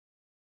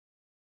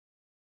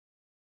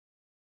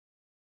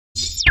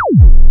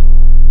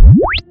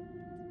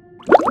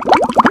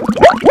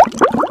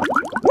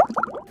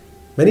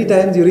Many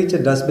times you reach a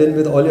dustbin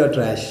with all your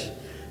trash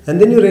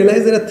and then you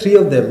realize there are 3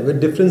 of them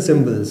with different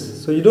symbols.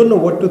 So you don't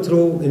know what to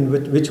throw in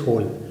which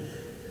hole.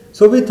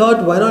 So we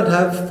thought, why not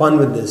have fun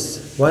with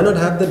this? Why not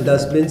have the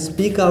dustbin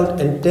speak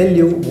out and tell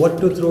you what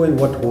to throw in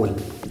what hole?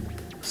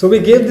 So we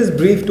gave this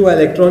brief to our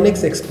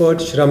electronics expert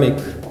Shramik.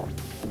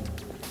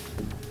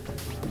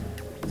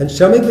 And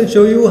Shramik will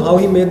show you how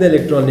he made the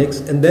electronics,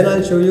 and then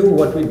I'll show you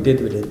what we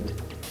did with it.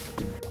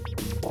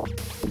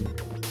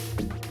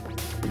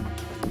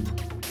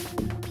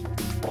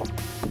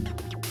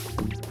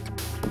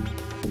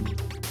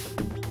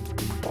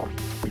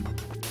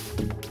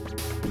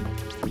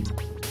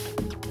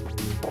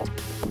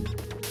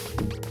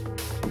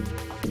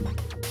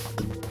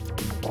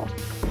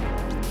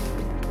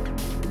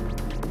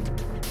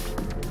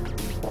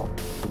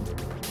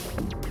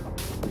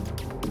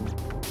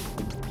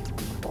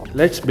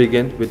 Let's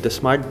begin with the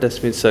Smart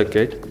Dustbin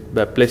circuit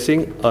by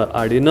placing a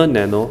Arduino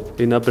Nano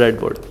in a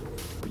breadboard.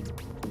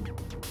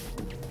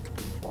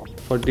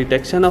 For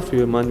detection of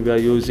human, we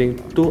are using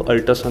 2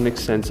 ultrasonic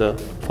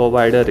sensors for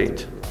wider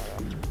range.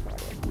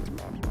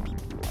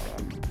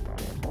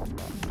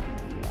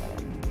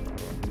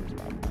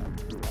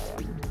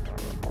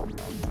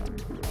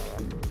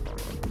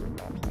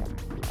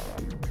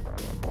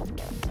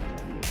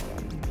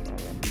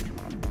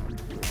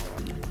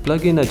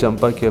 Plug in a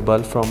jumper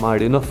cable from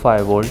Arduino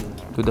 5V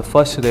to the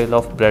first rail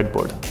of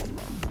breadboard.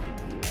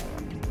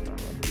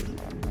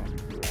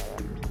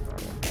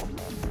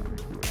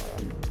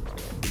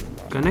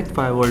 Connect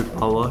 5V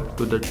power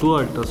to the 2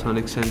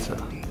 ultrasonic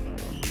sensors.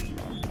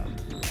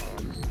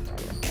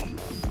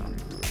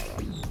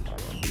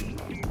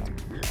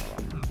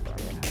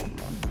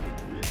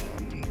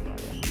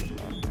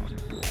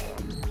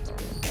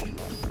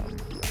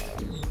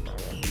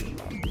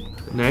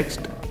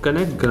 Next,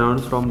 connect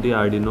ground from the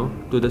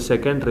Arduino to the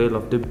second rail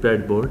of the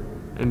breadboard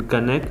and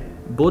connect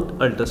both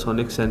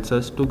ultrasonic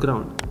sensors to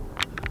ground.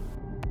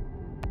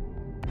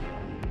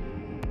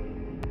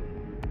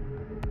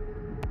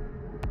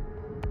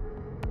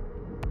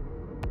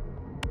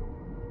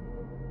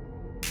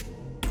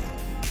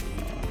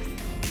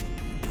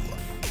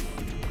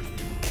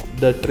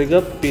 The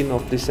trigger pin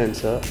of the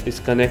sensor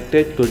is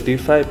connected to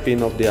D5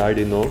 pin of the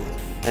Arduino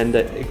and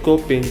the echo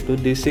pin to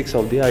D6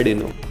 of the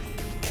Arduino.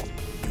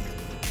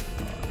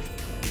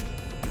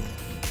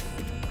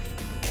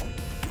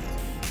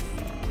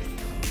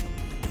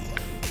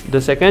 The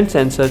second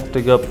sensor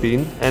trigger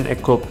pin and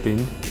echo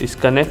pin is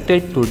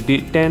connected to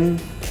D10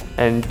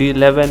 and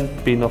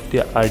D11 pin of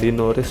the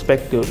Arduino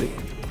respectively.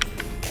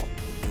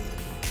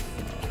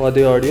 For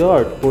the audio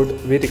output,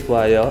 we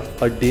require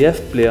a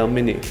DF player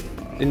mini.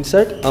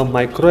 Insert a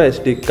micro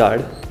SD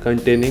card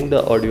containing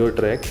the audio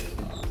track.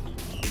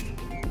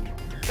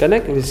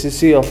 Connect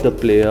VCC of the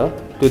player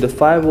to the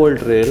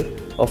 5V rail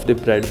of the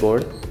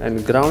breadboard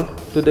and ground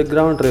to the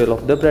ground rail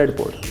of the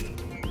breadboard.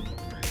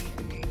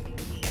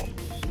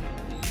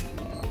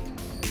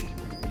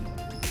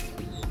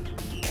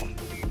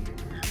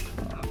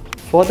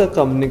 For the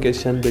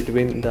communication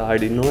between the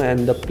Arduino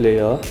and the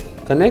player,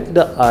 connect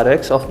the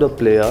RX of the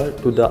player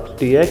to the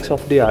TX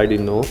of the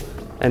Arduino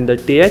and the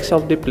TX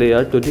of the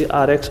player to the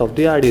RX of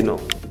the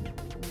Arduino.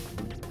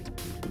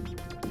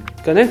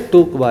 Connect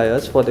 2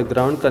 wires for the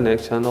ground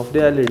connection of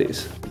the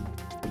LEDs.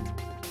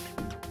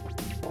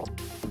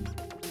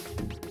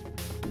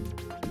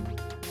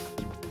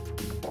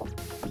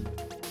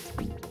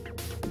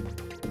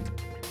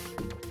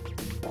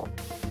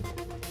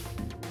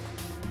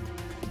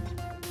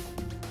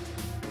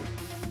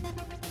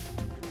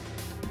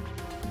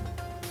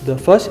 The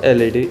first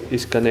LED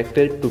is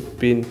connected to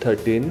pin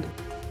 13,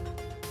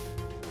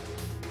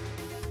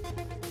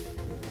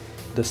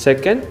 the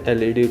second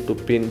LED to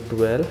pin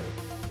 12,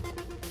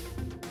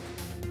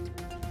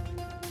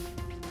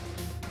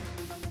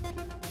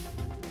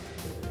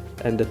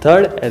 and the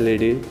third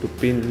LED to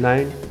pin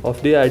 9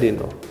 of the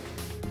Arduino.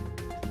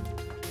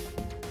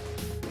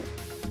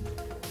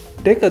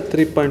 Take a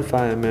 3.5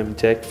 mm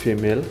jack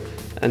female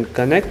and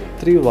connect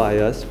 3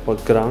 wires for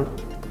ground,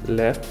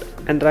 left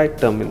and right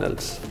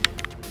terminals.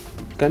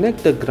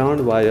 Connect the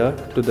ground wire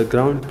to the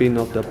ground pin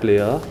of the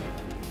player.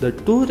 The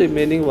 2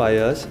 remaining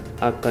wires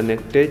are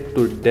connected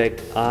to deck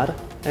R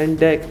and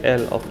deck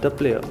L of the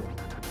player.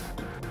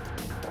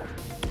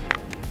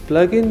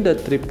 Plug in the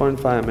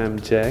 3.5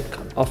 mm jack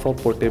of a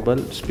portable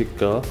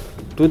speaker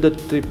to the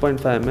 3.5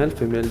 mm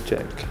female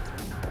jack.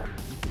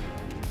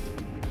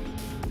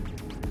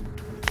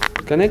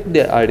 Connect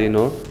the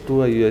Arduino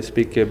to a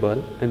USB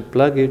cable and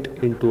plug it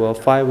into a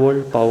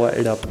 5V power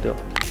adapter.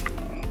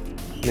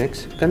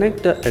 Next,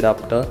 connect the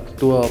adapter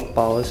to a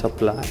power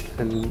supply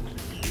and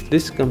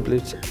this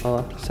completes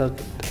our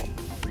circuit.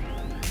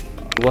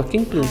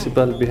 Working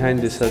principle behind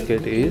this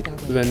circuit is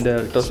when the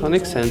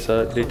ultrasonic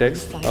sensor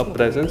detects a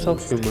presence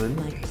of human,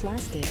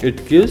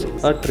 it gives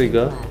a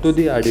trigger to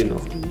the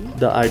Arduino.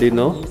 The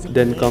Arduino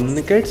then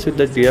communicates with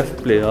the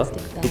DF player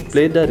to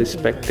play the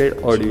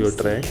respected audio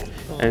track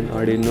and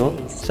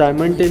Arduino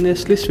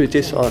simultaneously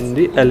switches on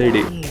the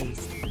LED.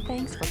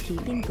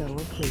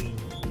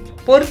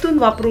 परतून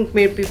वापरूंक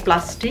मेळपी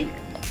plastic,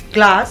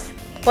 glass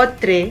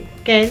पत्रे,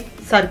 can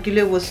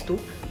सारकिल्ल्यो वस्तू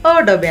अ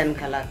डब्यान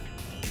घालात.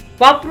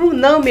 वापरूंक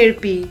न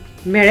मेळपी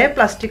म्हेळे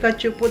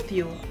प्लास्टिकाच्यो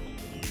पोतयो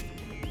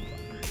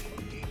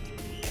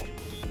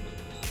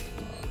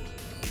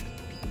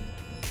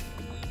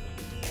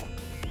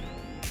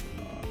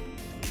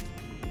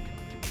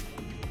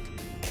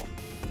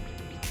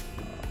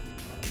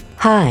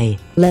Hi,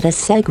 let us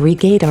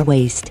segregate our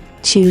waste.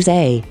 Choose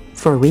A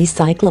for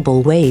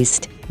recyclable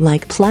waste,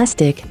 like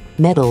plastic,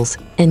 metals,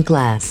 and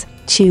glass.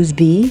 Choose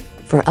B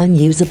for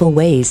unusable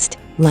waste,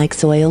 like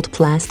soiled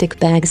plastic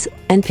bags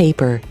and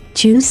paper.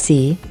 Choose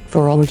C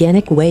for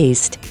organic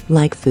waste,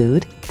 like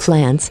food,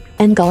 plants,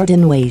 and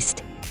garden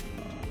waste.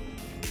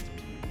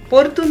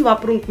 परतून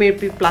वापरूंक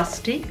मेळपी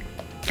plastic,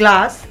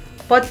 glass,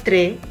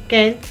 पत्रे,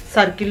 can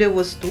सारकिल्ल्यो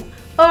वस्तू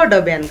अ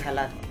डब्यान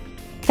घालात.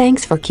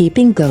 Thanks for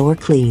keeping Goa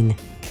clean.